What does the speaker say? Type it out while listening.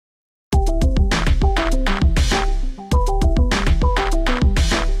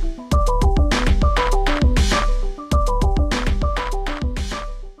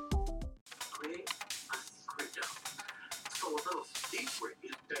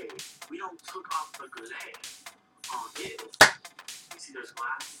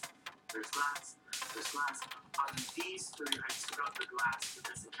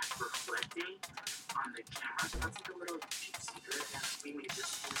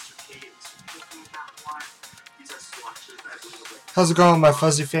How's it going, my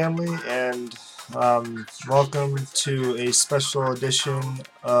fuzzy family? And welcome to a special edition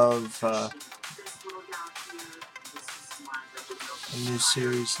of a new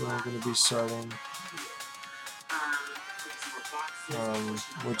series that I'm going to be starting,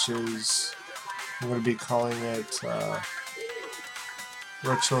 which is I'm going to be calling it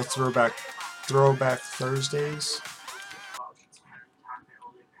Retro Throwback Thursdays.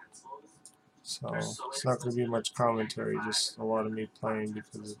 So it's not going to be much commentary, just a lot of me playing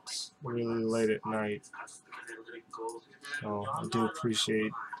because it's really late at night. So I do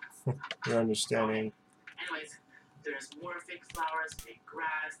appreciate your understanding.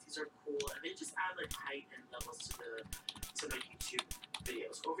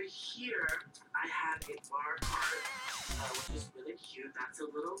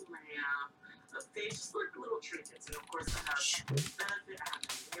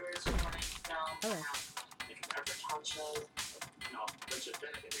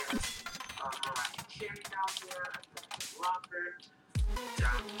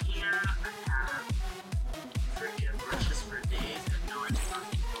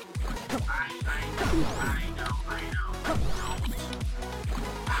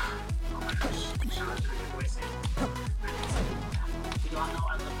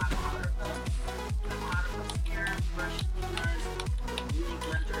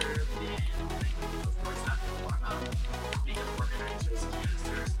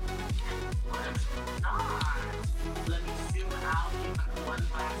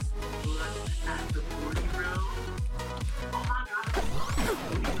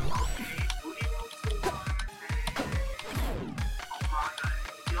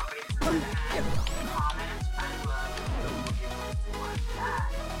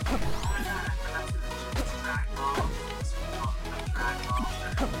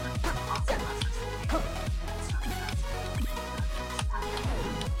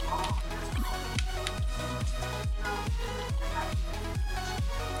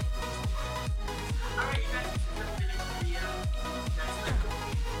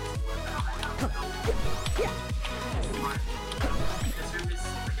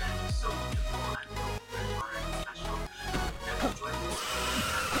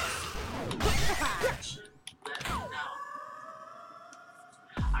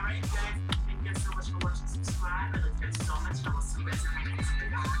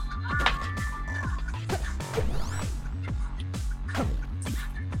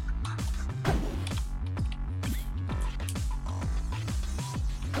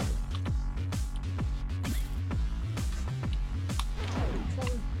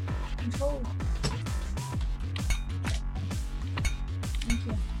 Control. Thank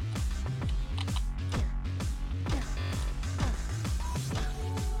you.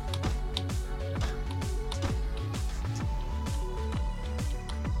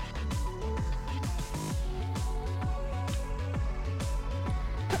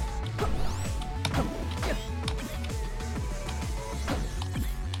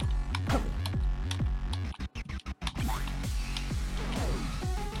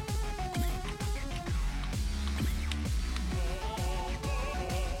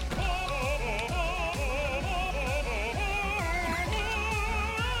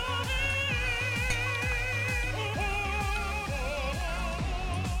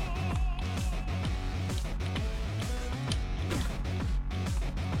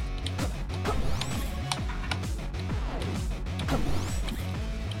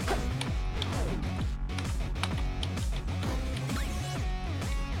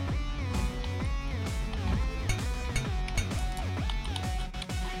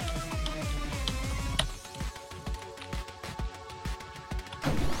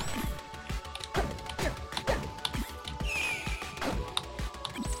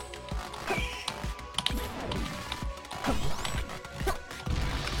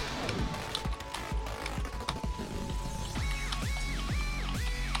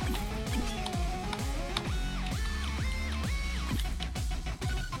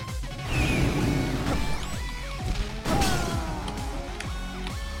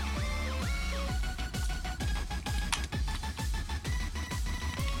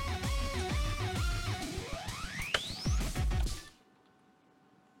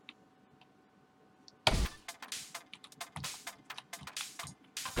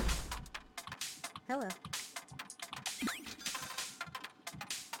 Hello.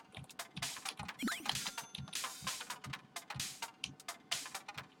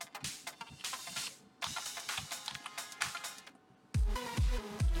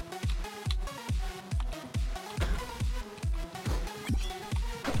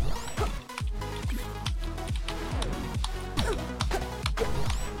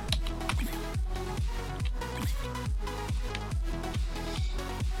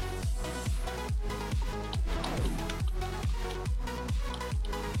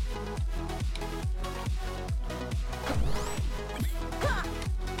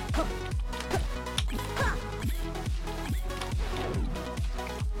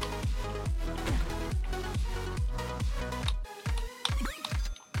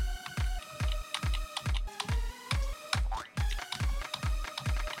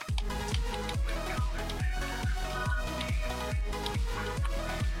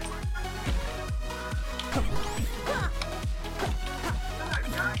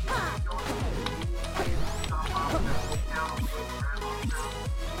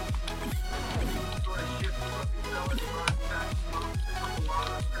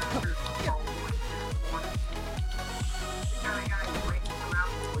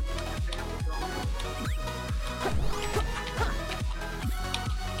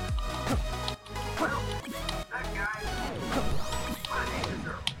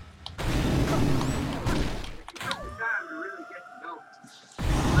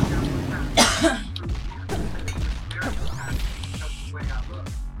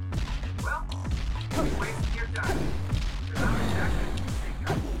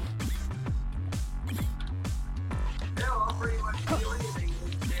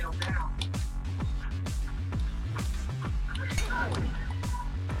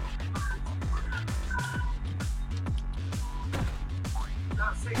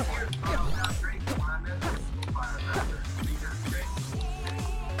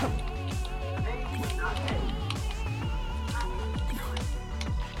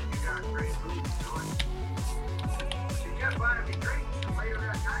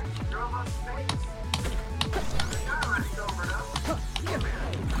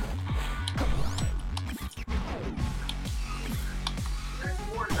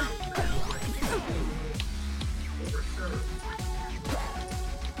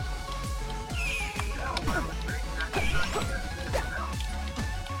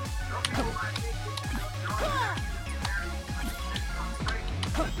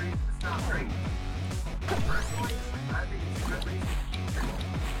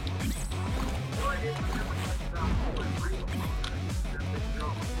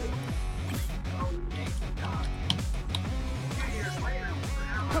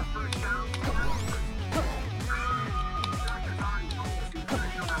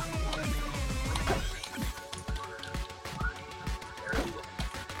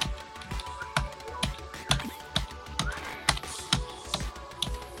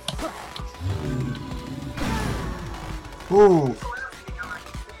 Ooh.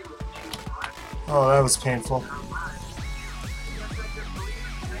 Oh, that was painful.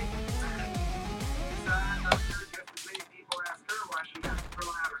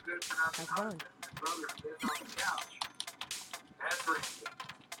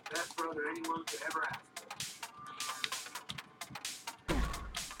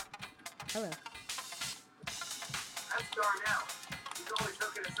 Hello. That's Darnell. He's always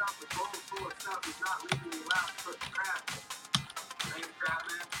hooking us up with bowls full of stuff he's not legally allowed to put in crap. Ain't a crap,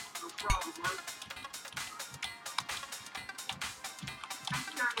 man. No problem, man.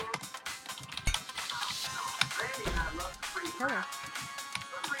 Randy and I love the free crap.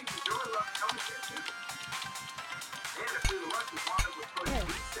 Some reason your luck comes here, too. And if we were lucky, one of us would put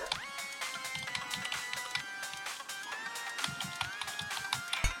reset.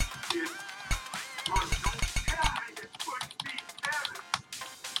 Dude.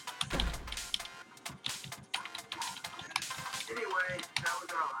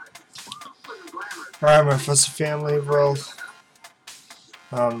 Alright, my fussy family, well,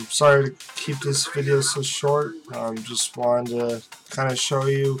 sorry to keep this video so short. Just wanted to kind of show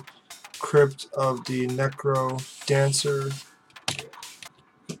you Crypt of the Necrodancer.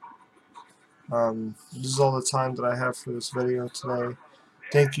 This is all the time that I have for this video today.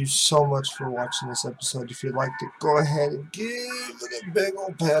 Thank you so much for watching this episode. If you liked it, go ahead and give it a big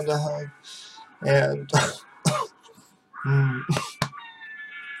old panda hug. And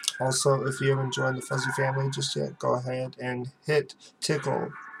also, if you haven't joined the Fuzzy family just yet, go ahead and hit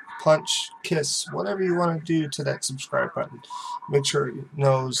tickle, punch, kiss, whatever you want to do to that subscribe button. Make sure it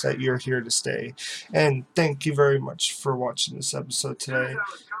knows that you're here to stay. And thank you very much for watching this episode today.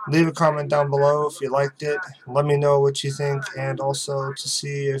 Leave a comment down below if you liked it. Let me know what you think, and also to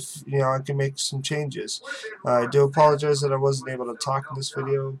see if I can make some changes. I do apologize that I wasn't able to talk in this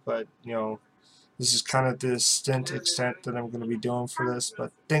video, but this is kind of the extent that I'm going to be doing for this,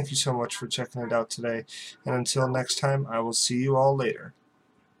 but thank you so much for checking it out today, and until next time, I will see you all later.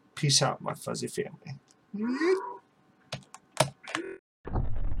 Peace out, my fuzzy family.